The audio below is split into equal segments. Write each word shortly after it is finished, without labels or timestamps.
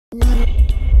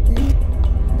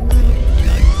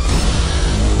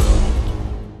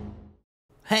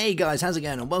Hey guys, how's it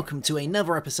going? And welcome to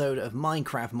another episode of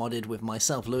Minecraft Modded with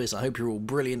myself, Lewis. I hope you're all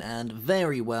brilliant and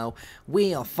very well.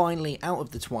 We are finally out of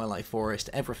the Twilight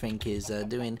Forest. Everything is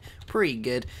doing pretty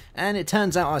good. And it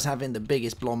turns out I was having the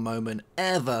biggest blonde moment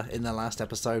ever in the last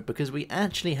episode because we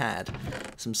actually had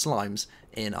some slimes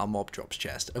in our mob drops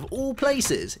chest. Of all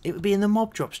places, it would be in the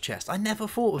mob drops chest. I never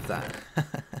thought of that.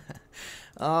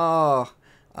 Oh,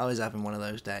 I was having one of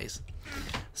those days.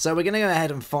 So we're going to go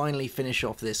ahead and finally finish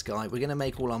off this guy. We're going to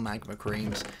make all our magma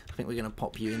creams. I think we're going to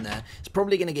pop you in there. It's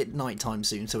probably going to get nighttime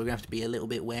soon, so we're going to have to be a little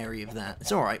bit wary of that.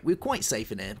 It's alright, we're quite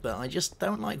safe in here, but I just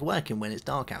don't like working when it's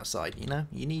dark outside, you know?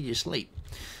 You need your sleep.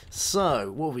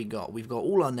 So, what have we got? We've got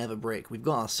all our nether brick, we've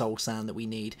got our soul sand that we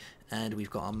need, and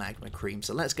we've got our magma cream.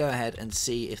 So let's go ahead and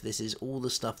see if this is all the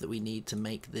stuff that we need to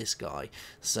make this guy.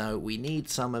 So we need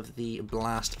some of the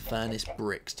blast furnace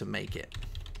bricks to make it.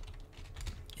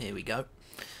 Here we go.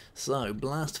 So,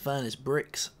 blast furnace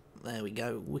bricks. There we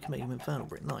go. We can make them infernal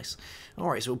brick. Nice.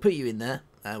 Alright, so we'll put you in there.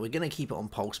 We're going to keep it on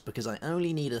pulse because I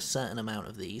only need a certain amount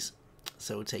of these.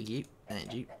 So we'll take you,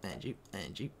 and you, and you,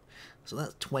 and you. So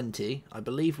that's 20. I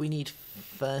believe we need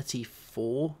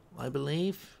 34, I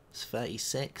believe. It's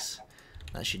 36.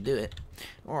 That should do it.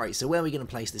 Alright, so where are we going to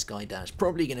place this guy down? It's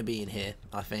probably going to be in here,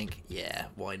 I think. Yeah,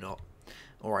 why not?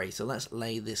 Alright, so let's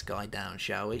lay this guy down,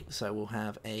 shall we? So we'll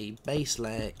have a base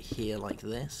layer here like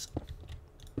this.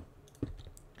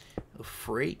 Of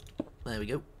 3. There we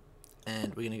go.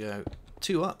 And we're going to go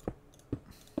 2 up.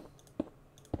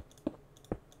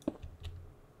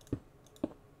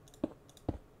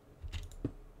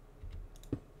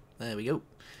 There we go.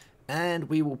 And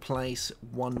we will place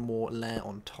one more layer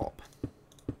on top.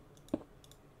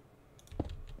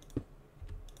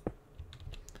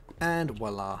 And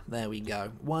voila, there we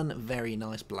go. One very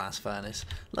nice blast furnace.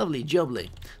 Lovely jubbly.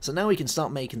 So now we can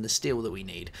start making the steel that we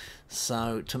need.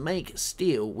 So to make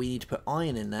steel, we need to put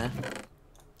iron in there.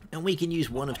 And we can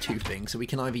use one of two things. So we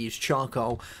can either use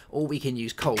charcoal or we can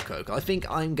use coal coke. I think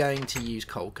I'm going to use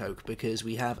coal coke because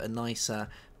we have a nicer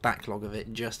backlog of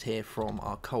it just here from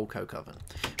our coal coke oven,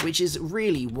 which is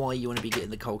really why you want to be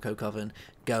getting the coal coke oven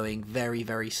going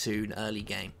very soon early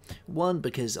game. One,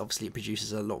 because obviously it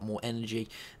produces a lot more energy,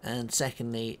 and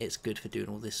secondly it's good for doing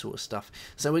all this sort of stuff.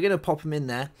 So we're going to pop them in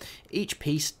there. Each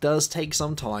piece does take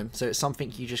some time, so it's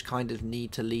something you just kind of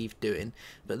need to leave doing,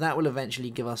 but that will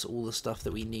eventually give us all the stuff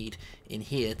that we need in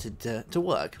here to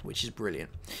work, which is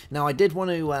brilliant. Now I did want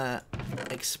to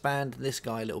expand this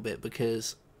guy a little bit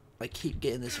because I keep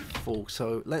getting this full,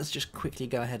 so let's just quickly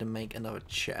go ahead and make another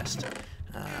chest.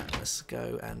 Let's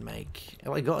go and make...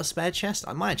 Have I got a spare chest?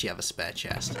 I might actually have a spare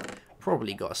chest.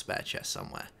 Probably got a spare chest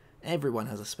somewhere. Everyone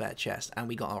has a spare chest, and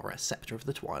we got our Scepter of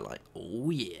the Twilight. Oh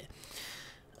yeah.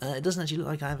 It doesn't actually look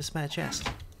like I have a spare chest.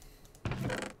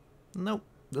 Nope,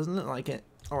 doesn't look like it.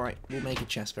 Alright, we'll make a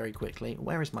chest very quickly.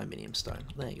 Where is my minium stone?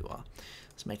 There you are.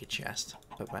 Let's make a chest.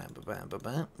 Ba-bam, ba-bam,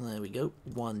 ba-bam. There we go.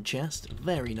 One chest.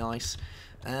 Very nice.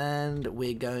 And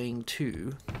we're going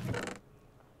to...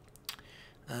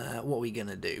 what are we going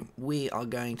to do? We are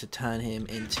going to turn him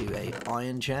into a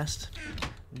iron chest.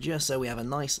 Just so we have a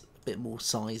nice bit more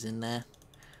size in there.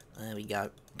 There we go.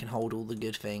 Can hold all the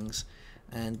good things.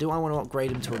 And do I want to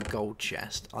upgrade him to a gold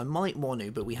chest? I might want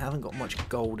to, but we haven't got much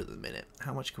gold at the minute.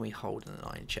 How much can we hold in an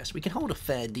iron chest? We can hold a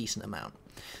fair decent amount.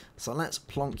 So let's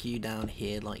plonk you down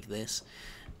here like this.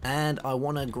 And I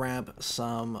want to grab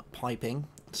some piping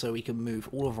so we can move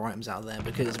all of our items out of there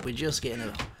because we're just getting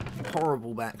a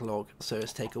horrible backlog. So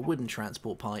let's take a wooden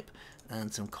transport pipe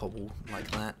and some cobble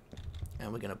like that.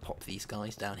 And we're going to pop these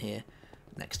guys down here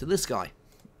next to this guy.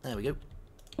 There we go.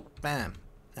 Bam.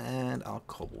 And our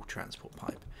cobble transport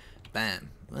pipe. Bam.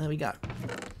 There we go.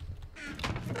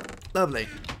 Lovely.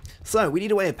 So, we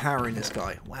need a way of powering this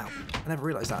guy. Wow. I never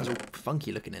realised that was all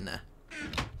funky looking in there.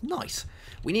 Nice.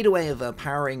 We need a way of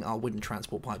powering our wooden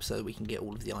transport pipe so that we can get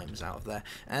all of the items out of there.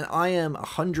 And I am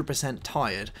 100%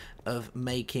 tired of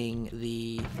making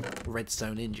the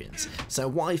redstone engines. So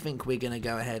what I think we're going to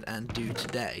go ahead and do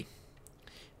today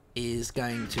is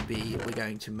going to be, we're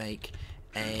going to make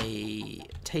a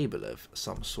table of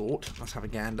some sort. Let's have a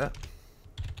gander.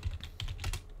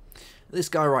 This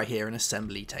guy right here, an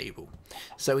assembly table.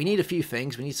 So we need a few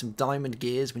things. We need some diamond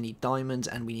gears, we need diamonds,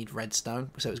 and we need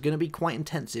redstone. So it's going to be quite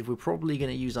intensive. We're probably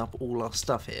going to use up all our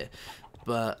stuff here.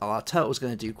 But our turtle's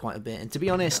going to do quite a bit. And to be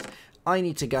honest, I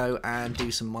need to go and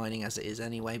do some mining as it is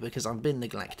anyway, because I've been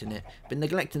neglecting it. Been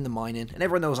neglecting the mining. And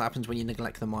everyone knows what happens when you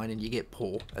neglect the mining. You get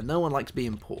poor. And no one likes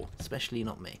being poor, especially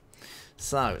not me.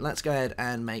 So let's go ahead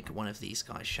and make one of these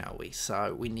guys, shall we?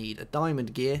 So we need a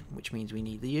diamond gear, which means we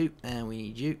need the you, and we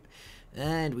need you,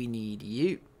 and we need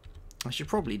you. I should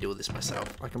probably do all this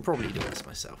myself. I can probably do all this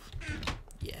myself.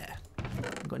 Yeah.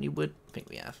 Got any wood? I think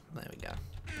we have. There we go.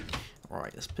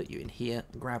 Alright, let's put you in here.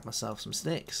 Grab myself some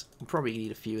sticks. I'll probably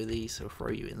need a few of these, so I'll throw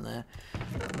you in there.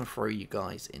 I'm going to throw you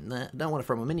guys in there. Don't want to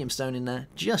throw aluminium stone in there.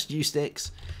 Just you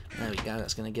sticks. There we go.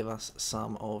 That's going to give us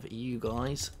some of you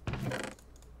guys.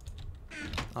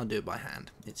 I'll do it by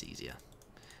hand. It's easier.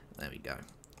 There we go.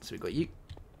 So we've got you.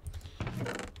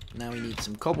 Now we need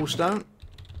some cobblestone,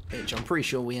 which I'm pretty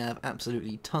sure we have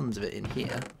absolutely tons of it in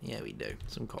here. Yeah, we do.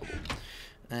 Some cobble.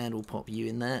 And we'll pop you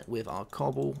in there with our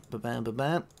cobble. Ba-bam,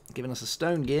 ba-bam. Giving us a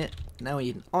stone gear. Now we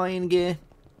need an iron gear.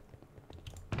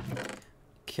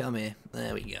 Come here.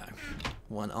 There we go.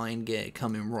 One iron gear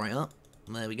coming right up.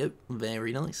 There we go.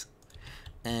 Very nice.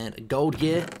 And a gold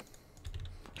gear.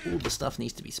 All the stuff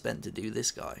needs to be spent to do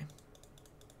this guy.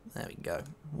 There we go.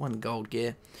 One gold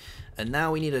gear. And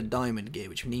now we need a diamond gear,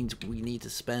 which means we need to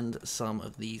spend some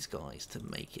of these guys to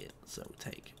make it. So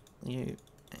we'll take you,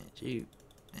 and you,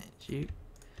 and you.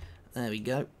 There we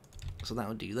go. So that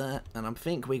will do that. And I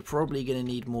think we're probably going to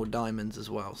need more diamonds as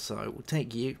well. So we'll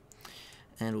take you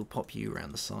and we'll pop you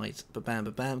around the sides. Ba-bam,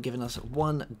 ba-bam, giving us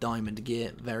one diamond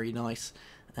gear. Very nice.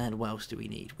 And what else do we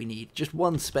need? We need just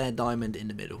one spare diamond in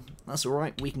the middle. That's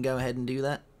alright. We can go ahead and do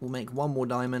that. We'll make one more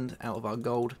diamond out of our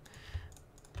gold.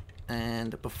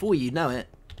 And before you know it,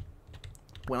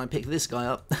 when I pick this guy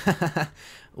up,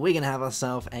 we're going to have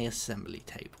ourselves a assembly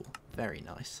table. Very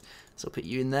nice. So I'll put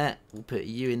you in there, we'll put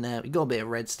you in there, we've got a bit of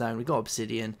redstone, we've got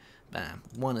obsidian, bam,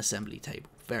 one assembly table.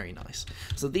 Very nice.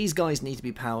 So these guys need to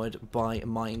be powered by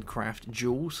Minecraft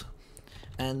jewels,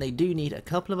 and they do need a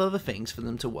couple of other things for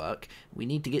them to work. We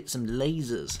need to get some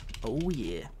lasers. Oh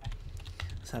yeah.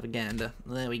 Let's have a gander.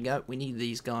 There we go. We need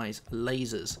these guys,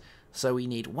 lasers. So we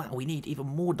need, wow, we need even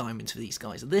more diamonds for these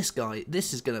guys. This guy,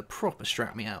 this is going to proper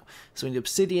strap me out. So we need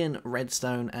obsidian,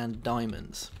 redstone, and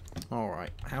diamonds.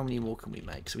 Alright, how many more can we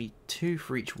make? So we need 2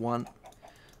 for each one.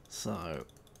 So,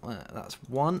 that's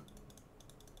 1.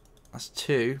 That's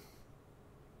 2.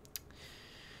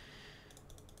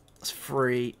 That's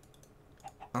 3.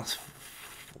 That's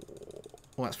 4.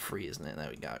 Well, that's 3, isn't it? There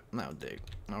we go. That'll do.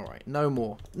 Alright, no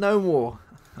more. No more.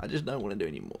 I just don't want to do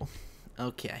any more.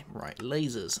 Okay, right,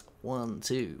 lasers. 1,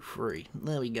 2, 3.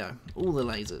 There we go. All the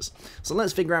lasers. So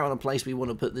let's figure out on a place we want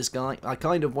to put this guy. I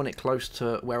kind of want it close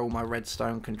to where all my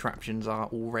redstone contraptions are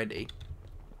already.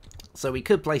 So we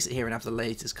could place it here and have the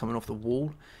lasers coming off the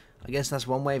wall. I guess that's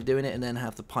one way of doing it, and then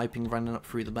have the piping running up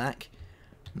through the back.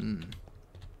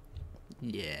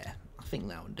 Yeah, I think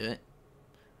that would do it.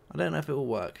 I don't know if it will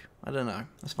work. I don't know.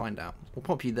 Let's find out. We'll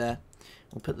pop you there.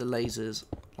 We'll put the lasers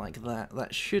like that.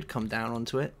 That should come down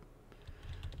onto it.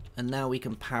 And now we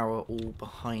can power all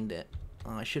behind it.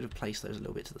 Oh, I should have placed those a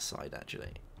little bit to the side,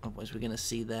 actually. Otherwise we're going to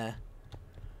see there.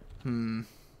 Let's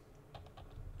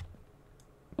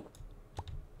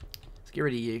get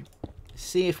rid of you.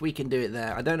 See if we can do it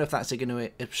there. I don't know if that's going to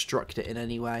obstruct it in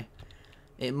any way.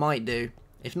 It might do.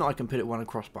 If not, I can put it one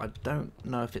across, but I don't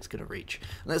know if it's going to reach.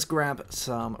 Let's grab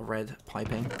some red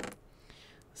piping.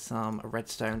 Some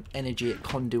redstone energy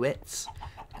conduits.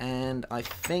 And I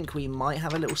think we might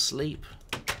have a little sleep.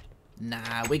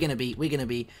 Nah, we're gonna be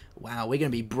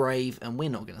brave, and we're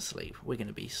not gonna sleep. We're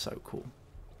gonna be so cool.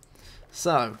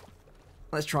 So,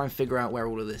 let's try and figure out where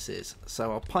all of this is.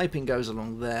 So our piping goes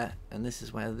along there, and this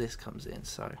is where this comes in.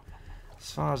 So, as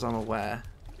far as I'm aware,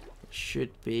 it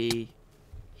should be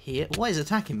here. What is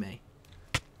attacking me?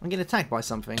 I'm getting attacked by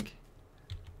something.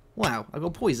 Wow, I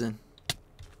got poison.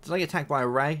 Did I get attacked by a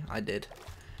ray? I did.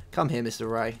 Come here, Mr.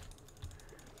 Ray.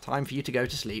 Time for you to go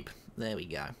to sleep. There we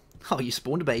go. Oh, you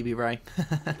spawned a baby, Ray.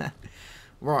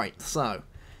 Right, so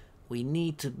we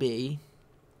need to be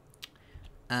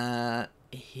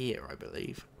here, I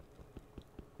believe.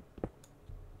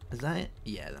 Is that it?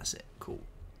 Yeah, that's it. Cool.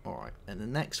 Alright, and the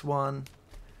next one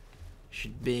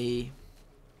should be...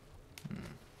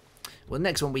 Well, the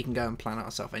next one we can go and plan out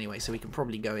ourselves anyway, so we can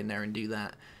probably go in there and do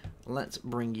that. Let's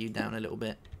bring you down a little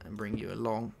bit and bring you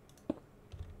along.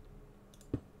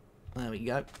 There we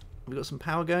go. We got some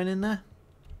power going in there.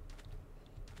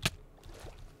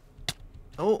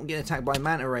 Oh, I'm getting attacked by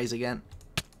manta rays again.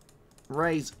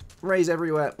 Rays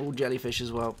everywhere. All jellyfish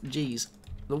as well. Jeez,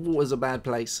 the water's a bad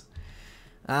place.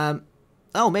 Oh,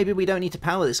 maybe we don't need to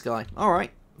power this guy.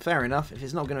 Alright, fair enough. If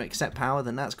it's not going to accept power,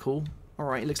 then that's cool.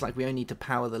 Alright, it looks like we only need to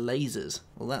power the lasers.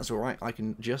 Well, that's alright. I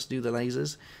can just do the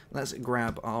lasers. Let's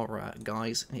grab our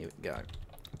guys. Here we go.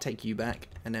 Take you back,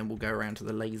 and then we'll go around to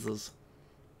the lasers.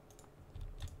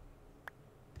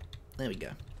 There we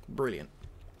go. Brilliant.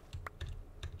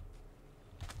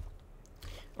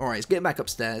 Alright, let's get back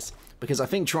upstairs, because I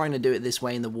think trying to do it this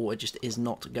way in the water just is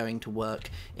not going to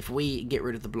work. If we get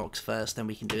rid of the blocks first, then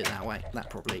we can do it that way. That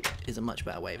probably is a much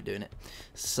better way of doing it.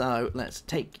 So let's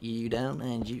take you down,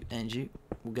 and you, and you.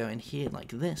 We'll go in here like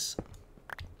this.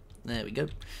 There we go.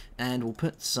 And we'll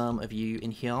put some of you in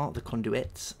here, the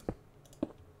conduits.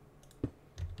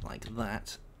 Like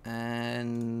that.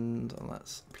 And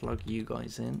let's plug you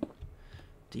guys in.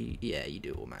 Yeah, you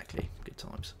do it automatically. Good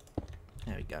times.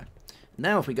 There we go.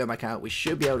 Now if we go back out, we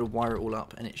should be able to wire it all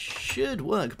up, and it should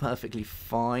work perfectly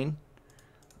fine.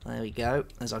 There we go.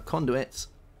 There's our conduits.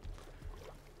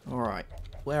 Alright.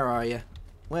 Where are you?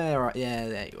 Where are... Yeah,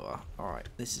 there you are. Alright.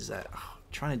 This is...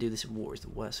 trying to do this in water is the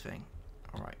worst thing.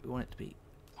 Alright. We want it to be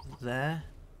there.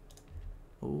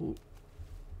 Oh.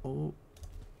 Oh.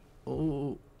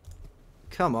 Oh.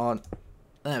 Come on.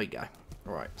 There we go.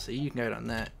 Alright. So you can go down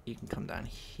there. You can come down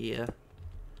here.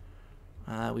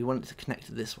 We want it to connect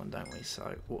to this one, don't we?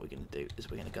 So what we're going to do is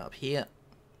we're going to go up here,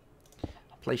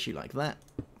 place you like that,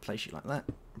 place you like that,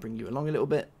 bring you along a little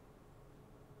bit,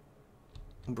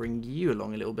 bring you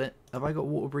along a little bit. Have I got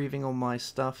water breathing on my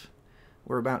stuff?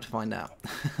 We're about to find out.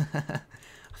 I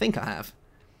think I have.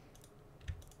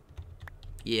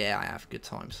 Yeah, I have. Good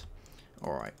times.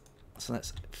 Alright, so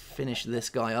let's finish this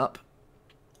guy up.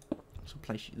 So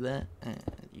place you there, and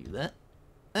you there.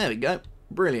 There we go.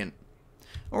 Brilliant.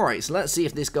 Alright, so let's see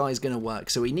if this guy is going to work.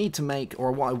 So we need to make,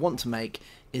 or what I want to make,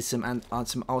 is some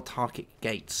autarkic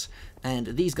gates. And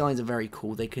these guys are very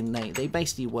cool. They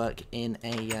basically work in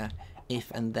a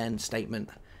if and then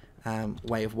statement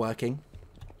way of working.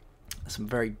 Some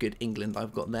very good England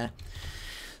I've got there.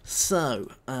 So,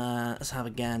 let's have a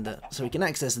gander. So we can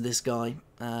access this guy.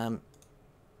 0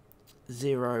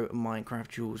 Minecraft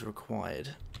jewels required.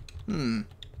 Why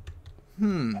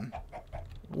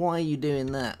are you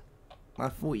doing that? I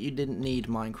thought you didn't need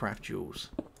Minecraft jewels.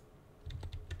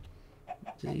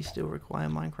 Does he still require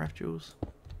Minecraft jewels?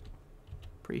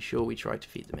 Pretty sure we tried to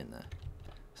feed them in there.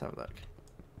 Let's have a look.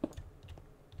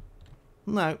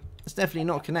 No, it's definitely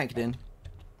not connecting.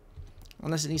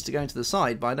 Unless it needs to go into the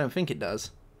side, but I don't think it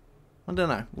does. I don't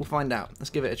know. We'll find out.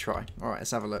 Let's give it a try. Alright,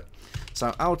 let's have a look.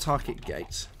 So, autarkic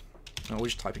gates. Oh, we'll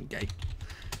just type in gate.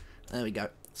 There we go.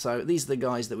 So, these are the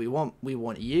guys that we want. We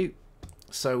want you.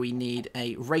 So we need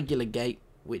a regular gate,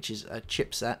 which is a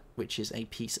chipset, which is a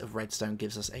piece of redstone,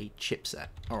 gives us a chipset.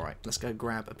 Alright, let's go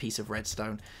grab a piece of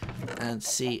redstone and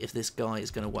see if this guy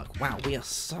is going to work. Wow, we are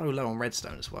so low on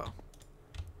redstone as well.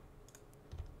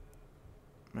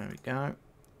 There we go.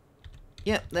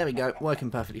 Yep, there we go.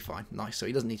 Working perfectly fine. Nice, so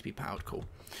he doesn't need to be powered. Cool.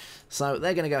 So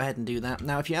they're going to go ahead and do that.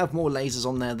 Now, if you have more lasers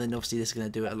on there, then obviously this is going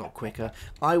to do it a lot quicker.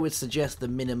 I would suggest the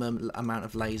minimum amount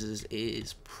of lasers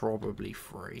is probably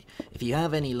 3. If you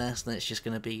have any less, then it's just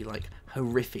going to be, like,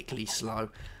 horrifically slow.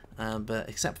 But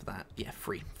except for that, yeah,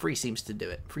 3. 3 seems to do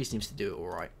it. 3 seems to do it all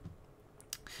right.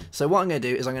 So what I'm going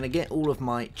to do is I'm going to get all of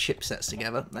my chipsets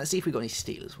together. Let's see if we've got any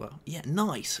steel as well. Yeah,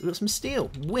 nice. We've got some steel.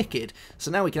 Wicked.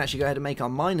 So now we can actually go ahead and make our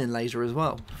mining laser as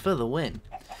well for the win.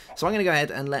 So I'm going to go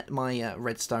ahead and let my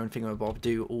redstone thingamabob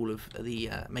do all of the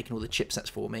making all the chipsets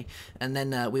for me, and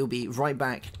then we'll be right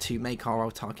back to make our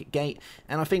autarkic gate.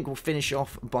 And I think we'll finish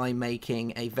off by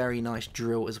making a very nice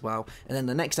drill as well. And then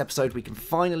the next episode we can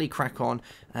finally crack on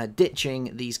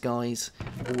ditching these guys,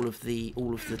 all of the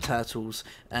turtles,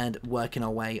 and working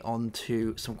our way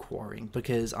onto some quarrying,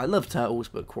 because I love turtles,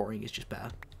 but quarrying is just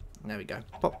better. There we go.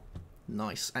 Pop.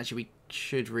 Nice. Actually, we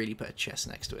should really put a chest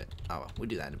next to it. Oh, well, we'll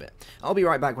do that in a bit. I'll be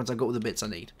right back once I've got all the bits I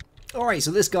need. Alright,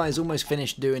 so this guy is almost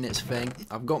finished doing its thing.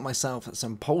 I've got myself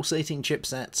some pulsating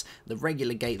chipsets, the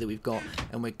regular gate that we've got,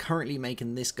 and we're currently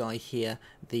making this guy here,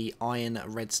 the iron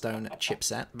redstone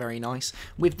chipset. Very nice.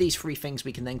 With these 3 things,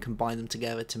 we can then combine them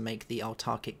together to make the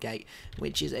autarkic gate,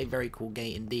 which is a very cool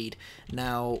gate indeed.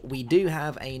 Now, we do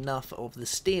have enough of the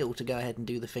steel to go ahead and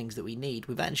do the things that we need.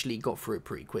 We've actually got through it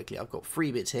pretty quickly. I've got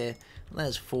 3 bits here,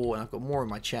 there's 4, and I've got more in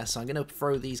my chest. So I'm going to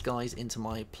throw these guys into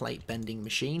my plate bending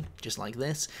machine, just like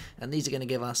this. And these are going to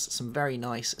give us some very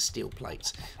nice steel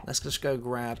plates. Let's just go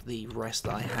grab the rest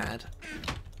that I had.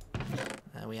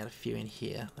 We had a few in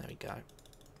here. There we go.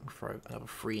 We'll throw another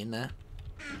 3 in there.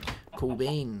 Cool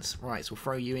beans. Right, so we'll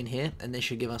throw you in here, and this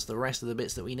should give us the rest of the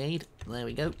bits that we need. There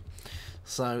we go.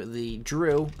 So the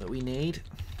drill that we need,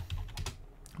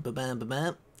 ba-bam,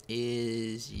 ba-bam,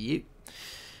 is you.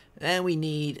 And we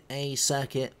need a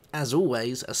circuit, as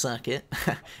always, a circuit,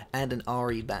 and an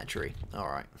RE battery.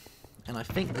 Alright. And I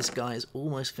think this guy is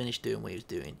almost finished doing what he was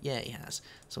doing. Yeah, he has.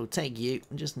 So we'll take you,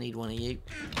 and just need one of you,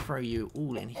 throw you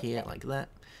all in here like that,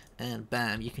 and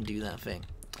bam, you can do that thing.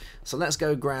 So let's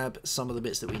go grab some of the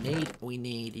bits that we need. We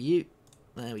need you.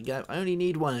 There we go. I only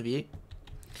need one of you.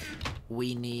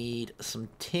 We need some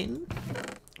tin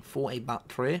for a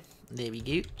battery. There we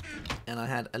go. And I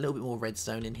had a little bit more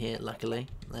redstone in here, luckily.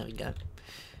 There we go.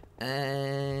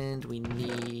 And we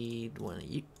need one of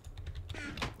you.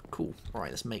 Cool.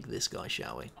 Alright, let's make this guy,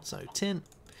 shall we? So, tin,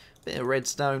 bit of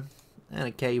redstone, and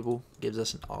a cable gives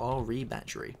us an RE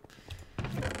battery.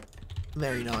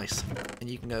 Very nice. And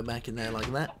you can go back in there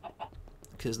like that,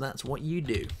 because that's what you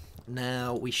do.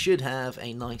 Now, we should have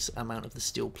a nice amount of the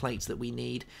steel plates that we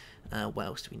need. What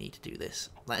else do we need to do this?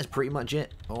 That is pretty much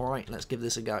it. Alright, let's give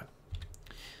this a go.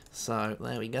 So,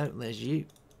 there we go. There's you.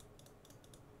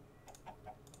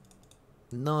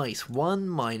 Nice. One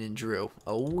mining drill.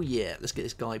 Oh, yeah. Let's get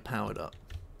this guy powered up.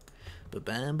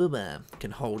 Ba-bam, ba-bam.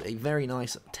 Can hold a very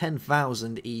nice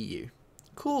 10,000 EU.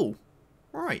 Cool.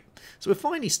 Right, so we're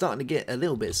finally starting to get a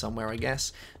little bit somewhere, I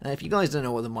guess. If you guys don't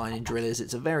know what the mining drill is,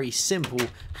 it's a very simple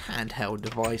handheld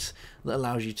device that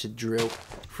allows you to drill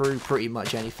through pretty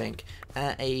much anything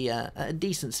at a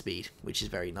decent speed, which is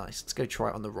very nice. Let's go try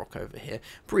it on the rock over here.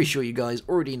 Pretty sure you guys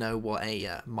already know what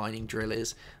a mining drill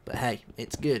is, but hey,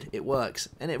 it's good, it works,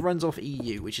 and it runs off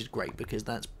EU, which is great because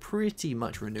that's pretty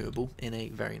much renewable in a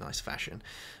very nice fashion.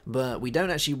 But we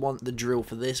don't actually want the drill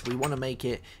for this. We want to make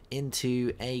it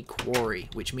into a quarry,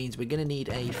 which means we're going to need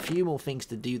a few more things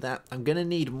to do that. I'm going to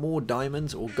need more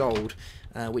diamonds or gold,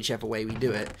 whichever way we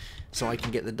do it, so I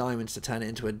can get the diamonds to turn it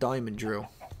into a diamond drill.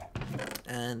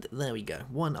 And there we go,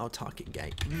 one autarkic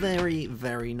gate. Very,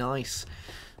 very nice.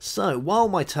 So while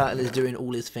my turtle is doing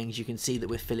all his things, you can see that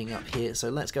we're filling up here. So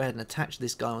let's go ahead and attach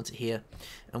this guy onto here,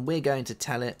 and we're going to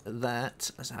tell it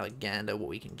that, let's have a gander what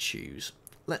we can choose.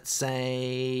 Let's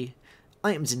say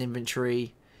items in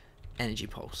inventory, energy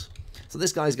pulse. So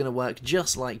this guy's going to work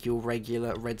just like your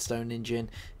regular redstone engine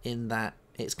in that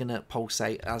it's going to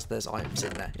pulsate as there's items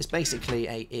in there. It's basically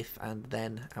a if and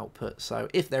then output. So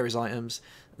if there is items,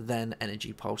 then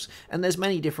energy pulse. And there's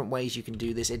many different ways you can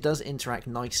do this. It does interact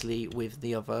nicely with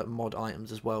the other mod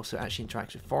items as well. So it actually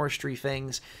interacts with forestry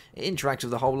things. It interacts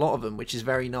with a whole lot of them, which is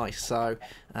very nice. So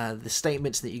the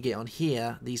statements that you get on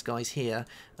here, these guys here,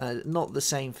 not the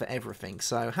same for everything.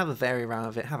 So have a vary around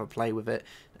of it, have a play with it,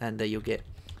 and you'll get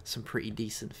some pretty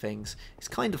decent things. It's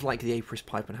kind of like the Apris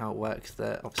pipe and how it works,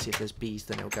 that obviously if there's bees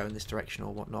then it'll go in this direction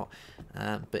or whatnot,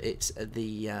 but it's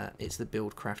the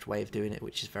Buildcraft way of doing it,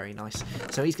 which is very nice.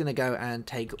 So he's going to go and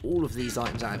take all of these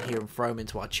items out of here and throw them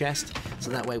into our chest,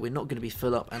 so that way we're not going to be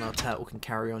full up and our turtle can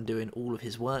carry on doing all of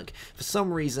his work. For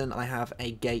some reason I have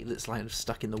a gate that's kind of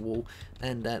stuck in the wall,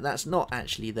 and that's not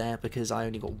actually there because I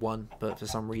only got one, but for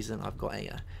some reason I've got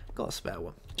a spare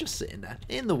one just sitting there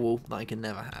in the wall that I can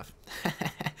never have.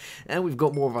 And we've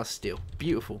got more of our steel.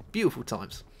 Beautiful, beautiful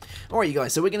times. Alright you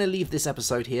guys, so we're going to leave this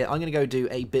episode here. I'm going to go do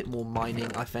a bit more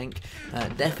mining, I think.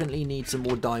 Definitely need some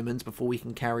more diamonds before we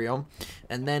can carry on.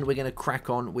 And then we're going to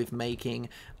crack on with making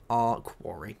our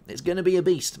quarry. It's going to be a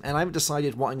beast, and I haven't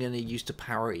decided what I'm going to use to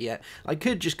power it yet. I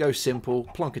could just go simple,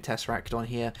 plonk a tesseract on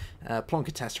here, plonk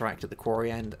a tesseract at the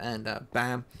quarry end, and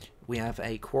bam, we have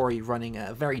a quarry running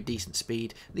at a very decent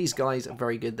speed. These guys are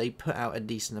very good. They put out a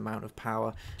decent amount of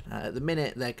power. At the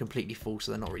minute, they're completely full,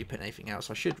 so they're not really putting anything out,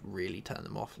 so I should really turn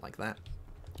them off like that.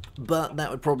 But that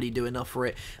would probably do enough for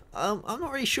it. I'm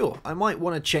not really sure. I might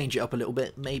want to change it up a little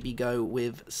bit. Maybe go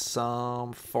with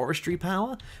some forestry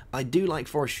power. I do like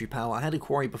forestry power. I had a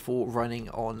quarry before running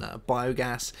on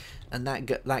biogas, and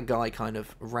that guy kind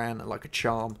of ran like a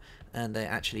charm, and it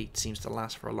actually seems to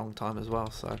last for a long time as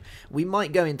well. So we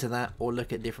might go into that or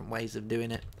look at different ways of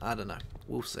doing it. I don't know.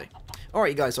 We'll see.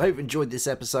 Alright guys, so I hope you enjoyed this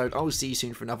episode. I will see you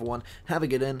soon for another one. Have a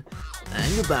good one,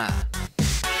 and goodbye.